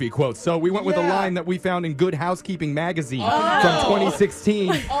rom-com movie quotes, so we went with a line that we found in Good Housekeeping magazine from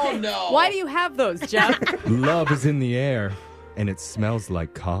 2016. Oh no. Why do you have those, Jeff? Love is in the air, and it smells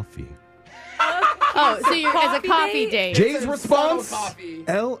like coffee. Oh, so you're as a coffee date. Jay's Subtle response? coffee.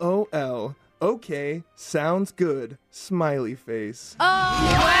 LOL. Okay, sounds good. Smiley face. Oh,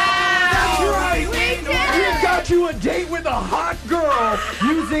 wow. That's right! We did We it. got you a date with a hot girl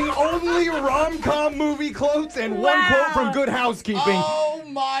using only rom-com movie quotes and one quote from Good Housekeeping. Oh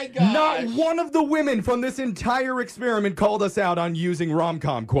my gosh. Not one of the women from this entire experiment called us out on using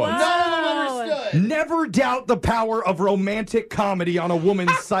rom-com quotes. None of them understood. Never doubt the power of romantic comedy on a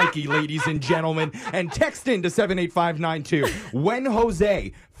woman's psyche, ladies and gentlemen. And text in to 78592. When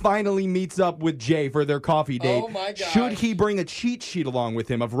Jose finally meets up with Jay for their coffee date, Oh my gosh. should he bring a cheat sheet along with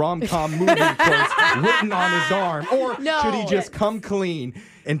him of rom-com movie quotes written on his arm? Or No. should he just come clean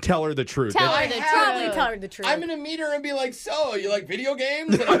and tell her the truth? Tell her I the have- Probably truth. tell her the truth. I'm gonna meet her and be like, so, you like video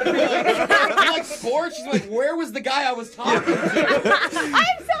games? And I'm gonna be like, you like sports? She's like, where was the guy I was talking to? I'm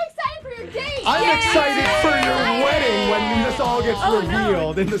so excited for your date. I'm excited for your wedding when this all gets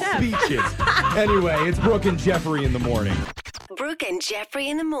revealed in the speeches. Anyway, it's Brooke and Jeffrey in the morning. Brooke and Jeffrey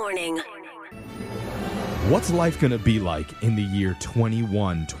in the morning. What's life going to be like in the year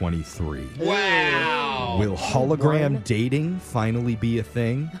 2123? Wow. Will hologram dating finally be a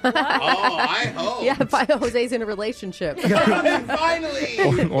thing? Oh, I hope. Yeah, Jose's in a relationship.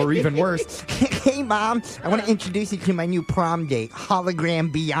 Finally. Or even worse, Hey, Mom, I want to introduce you to my new prom date,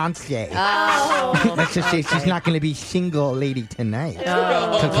 hologram Beyonce. Oh. Let's just say she's not going to be single lady tonight.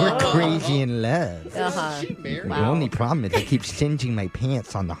 Because we're crazy in love. Uh-huh. She married? The only problem is I keep singeing my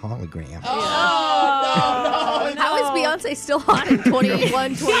pants on the hologram. How is Beyonce still hot in 21,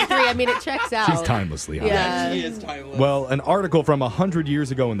 23? I mean, it checks out. she's timelessly hot. Yeah. She is timeless. Well, an article from 100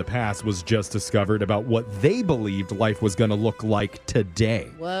 years ago in the past was just discovered about what they believed life was going to look like today.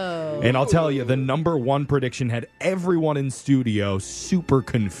 Whoa. And I'll tell you, the number one prediction had everyone in studio super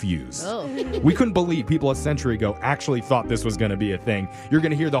confused. Oh. We couldn't believe people a century ago actually thought this was going to be a thing. You're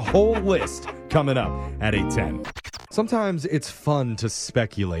going to hear the whole list coming up at 8:10. Sometimes it's fun to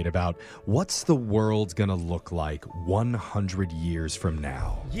speculate about what's the world gonna look like 100 years from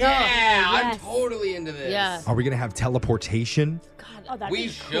now. Yeah, I'm totally into this. Yeah. Are we gonna have teleportation? Oh, that'd We be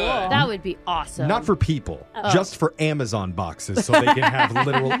should. cool. That would be awesome. Not for people, Oh. just for Amazon boxes so they can have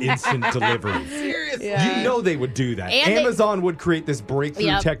literal instant delivery. Seriously. Yeah. You know they would do that. And they- Amazon would create this breakthrough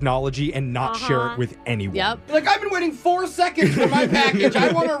Yep. technology and not share it with anyone. Yep. Like, I've been waiting 4 seconds for my package.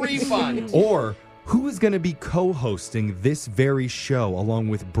 I want a refund. Or who is going to be co-hosting this very show along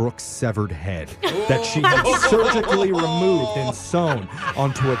with Brooke's severed head that she had surgically removed and sewn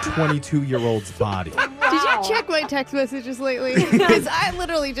onto a 22-year-old's body? Did you check my text messages lately? Because I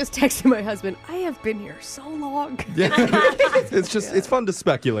literally just texted my husband, I have been here so long. It's fun to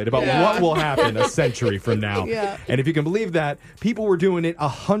speculate about what will happen a century from now. Yeah. And if you can believe that, people were doing it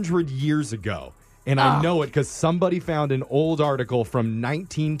 100 years ago. And I know it because somebody found an old article from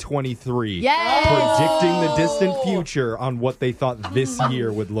 1923 Yes! predicting the distant future on what they thought this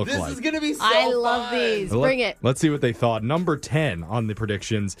year would look This like. is going to be so I love fun. these. Bring it. Let's see what they thought. Number 10 on the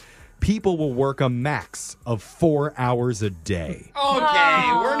predictions. People will work a max of 4 hours a day.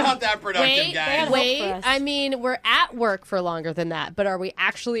 Okay, we're not that productive, guys. Wait. I mean, we're at work for longer than that, but are we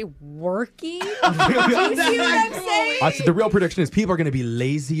actually working? Do you see what I'm saying? The real prediction is people are going to be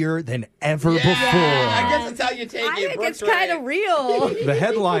lazier than ever before. I guess that's how you take I it. think Brooke's it's kind right. of real. The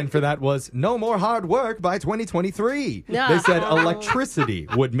headline for that was no more hard work by 2023. No. They said electricity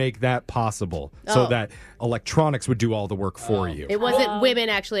would make that possible so Oh. that electronics would do all the work for you. It wasn't women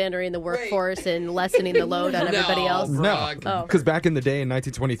actually entering the workforce and lessening the load on everybody else. No, Oh. because back in the day in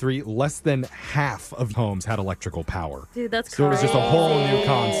 1923, less than half of homes had electrical power. Dude, that's So it was just a whole new crazy.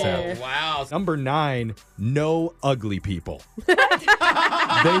 concept. Wow. Number 9, no ugly people. They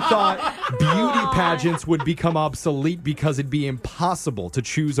thought beauty pageants would become obsolete because it'd be impossible to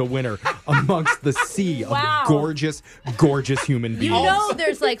choose a winner amongst the sea of gorgeous, gorgeous human beings. You know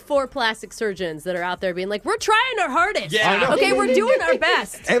there's like 4 plastic surgeons that are out there being like, we're trying our hardest. Yeah. I know. Okay, we're doing our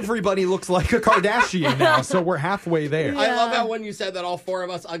best. Everybody looks like a Kardashian now, so we're halfway there. I love how when you said that all 4 of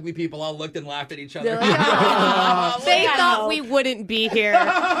us ugly people all looked and laughed at each other. They thought we wouldn't be here.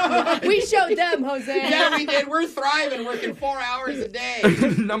 We showed them, Jose. Yeah, we did. We're thriving, working 4 hours a day.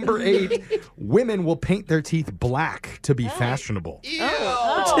 Number 8, women will paint their teeth black to be fashionable. Ew.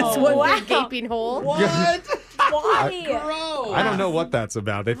 Just one big gaping hole. What? Why? Gross. I don't know what that's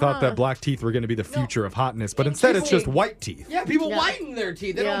about. They thought that black teeth were going to be the future of hotness, but instead it's just white teeth. Yeah, people whiten their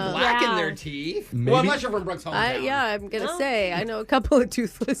teeth. They don't blacken their teeth. Well, unless you're from Brooks' hometown. I'm going to say, I know a couple of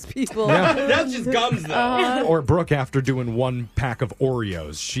toothless people. Yeah. That's just gums, though. Or Brooke after doing 1 pack of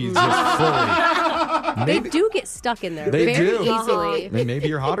Oreos. She's just fully. They do get stuck in there They very do. easily. Maybe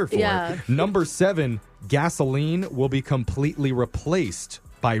you're hotter for Yeah. it. Number 7, gasoline will be completely replaced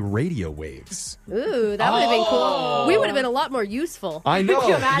by radio waves. Ooh, that would have been cool. We would have been a lot more useful. I know.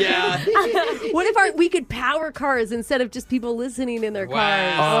 Yeah. What if we could power cars instead of just people listening in their Wow.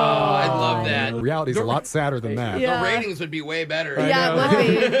 cars? I'd love that. Reality's a lot sadder than that. Yeah. The ratings would be way better. Yeah, it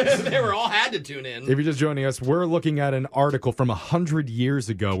would be. They were all had to tune in. If you're just joining us, we're looking at an article from 100 years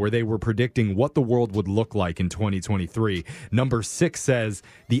ago where they were predicting what the world would look like in 2023. Number 6 says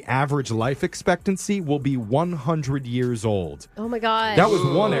the average life expectancy will be 100 years old. Oh my gosh. That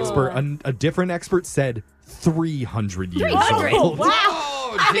was one expert. A different expert said 300 years 300. old. Wow.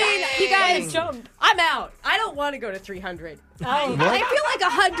 Oh, I mean, you guys, Jumped. I'm out. I don't want to go to 300. Oh. I feel like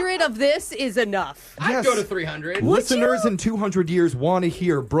 100 of this is enough. I'd Yes. go to 300. Listeners in 200 years want to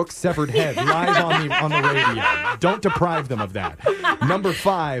hear Brooke's severed head live on the radio. Don't deprive them of that. Number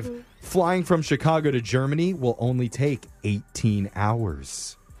 5, flying from Chicago to Germany will only take 18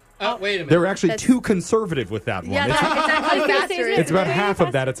 hours. Oh, wait a minute. They were actually too conservative with that one. Yeah, It's- it's actually faster. It's about half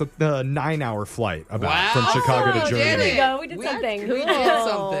of that. It's a 9-hour flight from Chicago to There Germany. we go. We did something. We did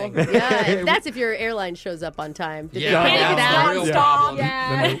something. Yeah, that's if your airline shows up on time. Did Yeah, they panic that's that? the real Yeah. problem.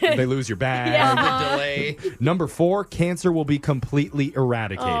 Yeah. Then they lose your bag. The delay. Number 4, cancer will be completely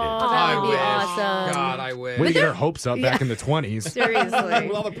eradicated. Oh, that would be wish. awesome. God, I wish. Way to get our hopes up back in the 20s. Seriously.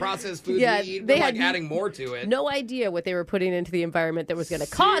 With all the processed food Yeah, we eat, they we're had like adding more to it. No idea what they were putting into the environment that was going to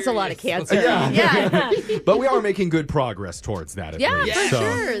cause a lot of cancer. Seriously. Yeah. But we are making good progress towards that. At Yeah, least. for So,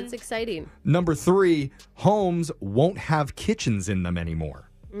 sure. It's exciting. Number 3, homes won't have kitchens in them anymore.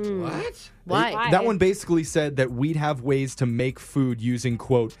 What? Why? That one basically said that we'd have ways to make food using,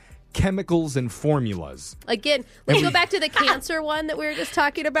 quote, chemicals and formulas. Again, let's go back to the cancer one that we were just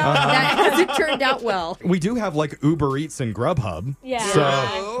talking about. That hasn't turned out well. We do have like Uber Eats and Grubhub. Yeah.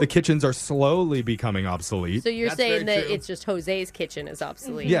 So the kitchens are slowly becoming obsolete. So you're saying that it's just Jose's kitchen is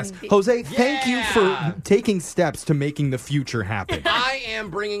obsolete. Yes. Jose, thank you for taking steps to making the future happen. I am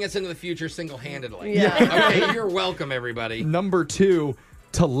bringing us into the future single-handedly. Yeah. Okay, you're welcome, everybody. Number 2,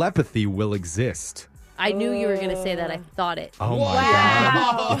 telepathy will exist. I knew you were going to say that. I thought it. Oh my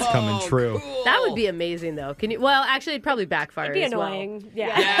God. It's coming true. Cool. That would be amazing, though. Can you? Well, actually, it'd probably backfire. It'd be as well. annoying.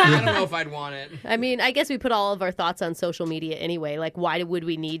 Yeah, I don't know if I'd want it. I mean, I guess we put all of our thoughts on social media anyway. Like, why would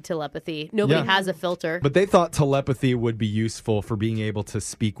we need telepathy? Nobody has a filter. But they thought telepathy would be useful for being able to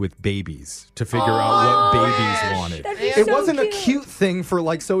speak with babies, to figure out what babies wanted. It wasn't a cute thing for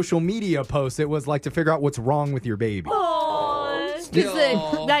like social media posts. It was like to figure out what's wrong with your baby.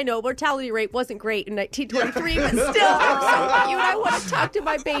 I know mortality rate wasn't great in 1923, but still, so cute. I want to talk to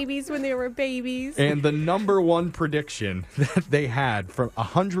my babies when they were babies. And the number one prediction that they had from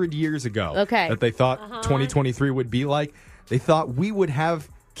 100 years ago that they thought 2023 would be like, they thought we would have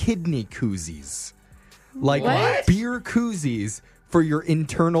kidney koozies. Like beer koozies for your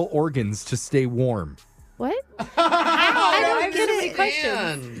internal organs to stay warm. What? I don't get it.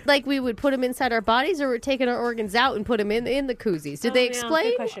 Questions. Like we would put them inside our bodies, or we're taking our organs out and put them in the koozies. Did they explain?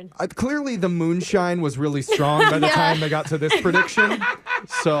 Good question. Clearly, the moonshine was really strong by the time they got to this prediction.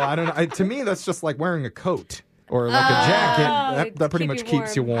 So I don't know. To me, that's just like wearing a coat. Or like a jacket, that pretty much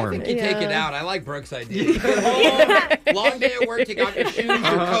keeps you warm. I think you take it out. I like Brooke's idea. You get home, long day at work, take off your shoes,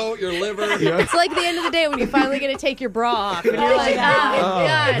 your coat, your liver. Yeah. It's like the end of the day when you're finally going to take your bra off. And you're like,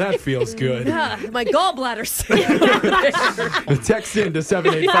 God. That feels good. My gallbladder's Text in to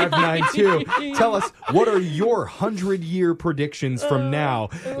 78592. Tell us, what are your 100-year predictions from now?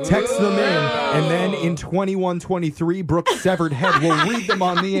 Text them in, and then in 2123, Brooke's severed head will read them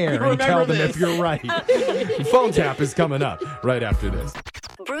on the air and tell them if you're right. Phone tap is coming up right after this.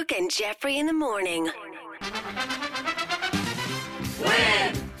 Brooke and Jeffrey in the morning.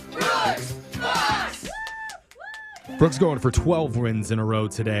 Brooke's going for 12 wins in a row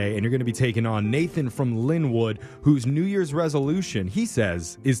today, and you're going to be taking on Nathan from Linwood, whose New Year's resolution, he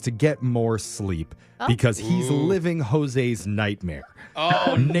says, is to get more sleep because he's living Jose's nightmare.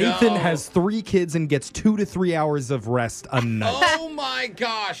 Oh, Nathan no. has 3 kids and gets 2 to 3 hours of rest a night. Oh, my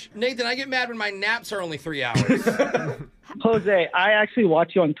gosh. Nathan, I get mad when my naps are only 3 hours. Jose, I actually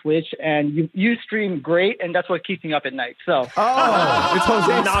watch you on Twitch, and you stream great, and that's what keeps me up at night. So, it's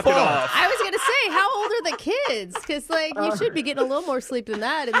Jose's knock fault. it off. I was going to say, how old are the kids? Because, like, you should be getting a little more sleep than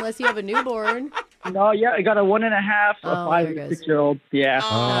that unless you have a newborn. No, yeah, I got a 1.5, a 5, and a 6-year-old. Yeah.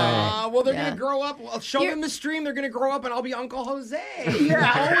 Well, they're going to grow up. I'll show them the stream. They're going to grow up, and I'll be Uncle Jose.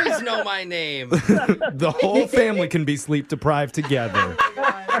 I always know my name. The whole family can be sleep deprived together.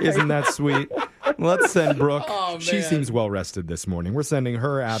 Isn't that sweet? Let's send Brooke. Oh, she man. seems well rested this morning. We're sending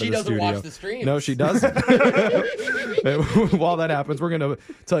her out She of the doesn't studio. watch the streams. No, she doesn't. While that happens, we're going to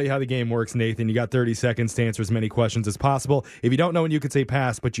tell you how the game works, Nathan. You got 30 seconds to answer as many questions as possible. If you don't know when you could say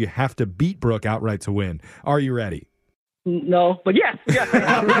pass, but you have to beat Brooke outright to win. Are you ready? No, but yes.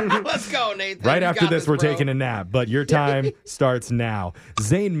 Let's go, Nathan. Right You after got this, we're bro. taking a nap, but your time starts now.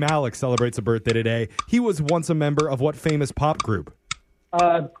 Zayn Malik celebrates a birthday today. He was once a member of what famous pop group?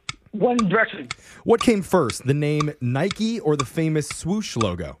 One Direction. What came first, the name Nike or the famous swoosh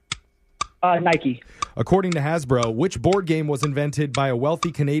logo? Nike. According to Hasbro, which board game was invented by a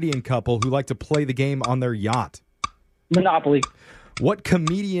wealthy Canadian couple who like to play the game on their yacht? Monopoly. What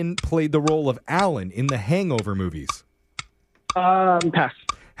comedian played the role of Alan in the Hangover movies? Pass.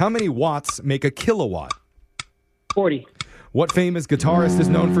 How many watts make a kilowatt? 40. What famous guitarist is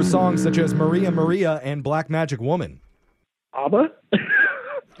known for songs such as Maria Maria and Black Magic Woman? ABBA?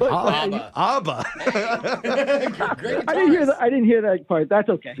 ABBA. I didn't hear that part. That's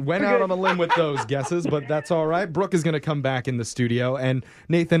okay. Went out on a limb with those guesses, but that's all right. Brooke is going to come back in the studio. And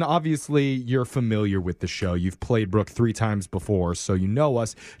Nathan, obviously, you're familiar with the show. You've played Brooke 3 times before, so you know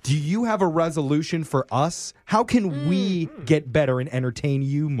us. Do you have a resolution for us? How can we get better and entertain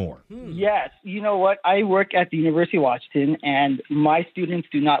you more? Yes. You know what? I work at the University of Washington, and my students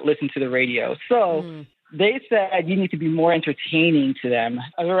do not listen to the radio. So they said you need to be more entertaining to them.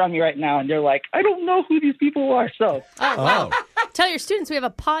 They're around me right now, and they're like, I don't know who these people are. So, Tell your students we have a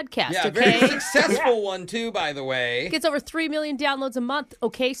podcast, Yeah, okay? very successful one, too, by the way. Gets over 3 million downloads a month,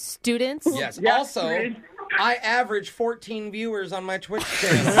 okay, students? Yes. Yeah, Also, I average 14 viewers on my Twitch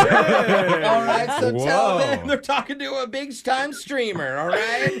channel. All right, so tell them they're talking to a big-time streamer, all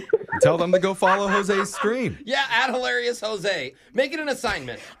right? Tell them to go follow Jose's stream. Yeah, @Hilarious Jose. Make it an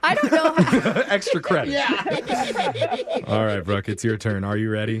assignment. I don't know. Extra credit. Yeah. All right, Brooke, it's your turn. Are you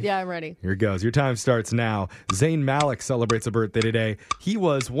ready? Yeah, I'm ready. Here goes. Your time starts now. Zayn Malik celebrates a birthday today. He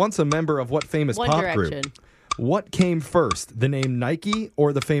was once a member of what famous One pop Direction. group? What came first, the name Nike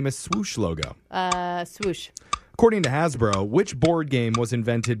or the famous swoosh logo? Swoosh. According to Hasbro, which board game was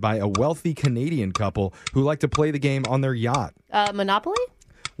invented by a wealthy Canadian couple who liked to play the game on their yacht? Monopoly?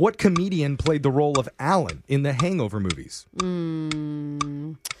 What comedian played the role of Alan in the Hangover movies?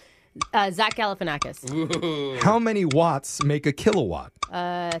 Zach Galifianakis. Ooh. How many watts make a kilowatt?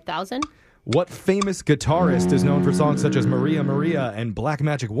 1,000. What famous guitarist is known for songs such as Maria Maria and Black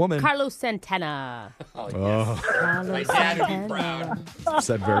Magic Woman? Carlos Santana. Oh, yes. My dad would be proud.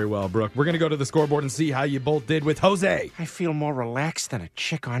 Said very well, Brooke. We're going to go to the scoreboard and see how you both did with Jose. I feel more relaxed than a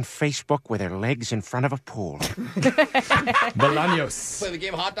chick on Facebook with her legs in front of a pool. Bolaños. Play the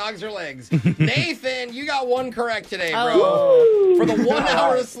game hot dogs or legs. Nathan, you got one correct today, bro. Oh. For the 1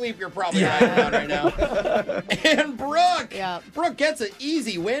 hour of sleep you're probably riding on right now. And Brooke gets an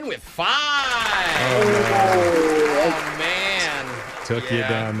easy win with 5. Oh, man. Took you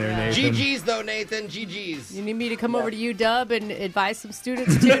down there, Nathan. GG's, though, Nathan. GG's. You need me to come over to UW and advise some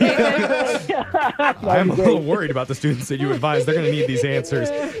students too, Nathan? I'm a little worried about the students that you advise. They're going to need these answers.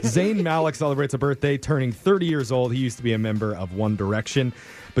 Zayn Malik celebrates a birthday, turning 30 years old. He used to be a member of One Direction.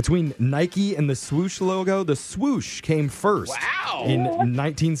 Between Nike and the swoosh logo, the swoosh came first. Wow. In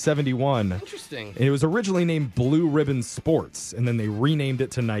 1971. Interesting. It was originally named Blue Ribbon Sports, and then they renamed it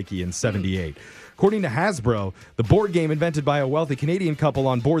to Nike in 78. According to Hasbro, the board game invented by a wealthy Canadian couple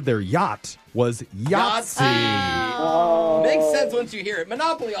on board their yacht was Yahtzee. Oh. Makes sense once you hear it.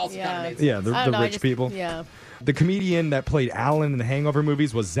 Monopoly also kind of makes sense. Yeah, the rich people. Yeah. The comedian that played Alan in the Hangover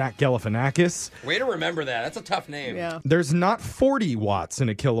movies was Zach Galifianakis. Way to remember that. That's a tough name. Yeah. There's not 40 watts in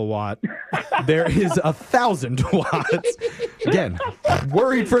a kilowatt. There is 1,000 watts. Again,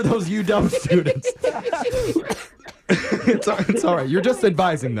 worried for those UW students. It's all right. You're just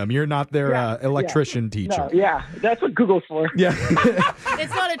advising them. You're not their electrician teacher. No, that's what Google's for. Yeah.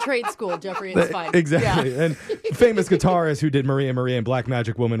 It's not a trade school, Jeffrey. It's fine. Exactly. Yeah. And famous guitarist who did Maria Maria and Black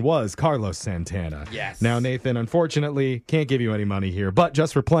Magic Woman was Carlos Santana. Yes. Now, Nathan, unfortunately, can't give you any money here, but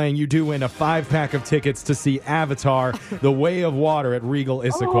just for playing, you do win a 5-pack of tickets to see Avatar, The Way of Water at Regal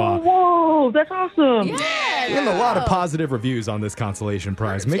Issaquah. Oh, whoa, that's awesome. And a lot of positive reviews on this consolation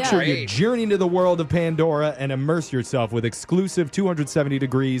prize. Make sure you journey into the world of Pandora and immerse yourself with exclusive 270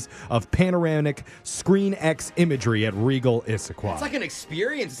 degrees of panoramic Screen X imagery at Regal Issaquah. It's like an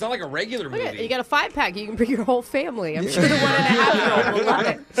experience. It's not like a regular movie. You got a 5-pack. You can bring your whole family. I'm sure the 1.5-year-old will love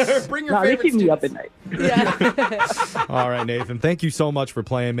it. Bring your favorite keep me up at night. All right, Nathan. Thank you so much for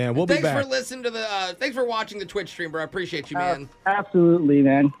playing, man. We'll be back. Thanks for listening to the. Thanks for watching the Twitch stream, bro. I appreciate you, man. Absolutely,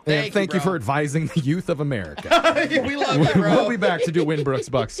 man. Thank you for advising the youth of America. We love you, bro. We'll be back to do Win Brooks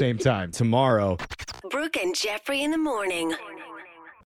Bucks same time tomorrow. Brooke and Jeffrey in the morning.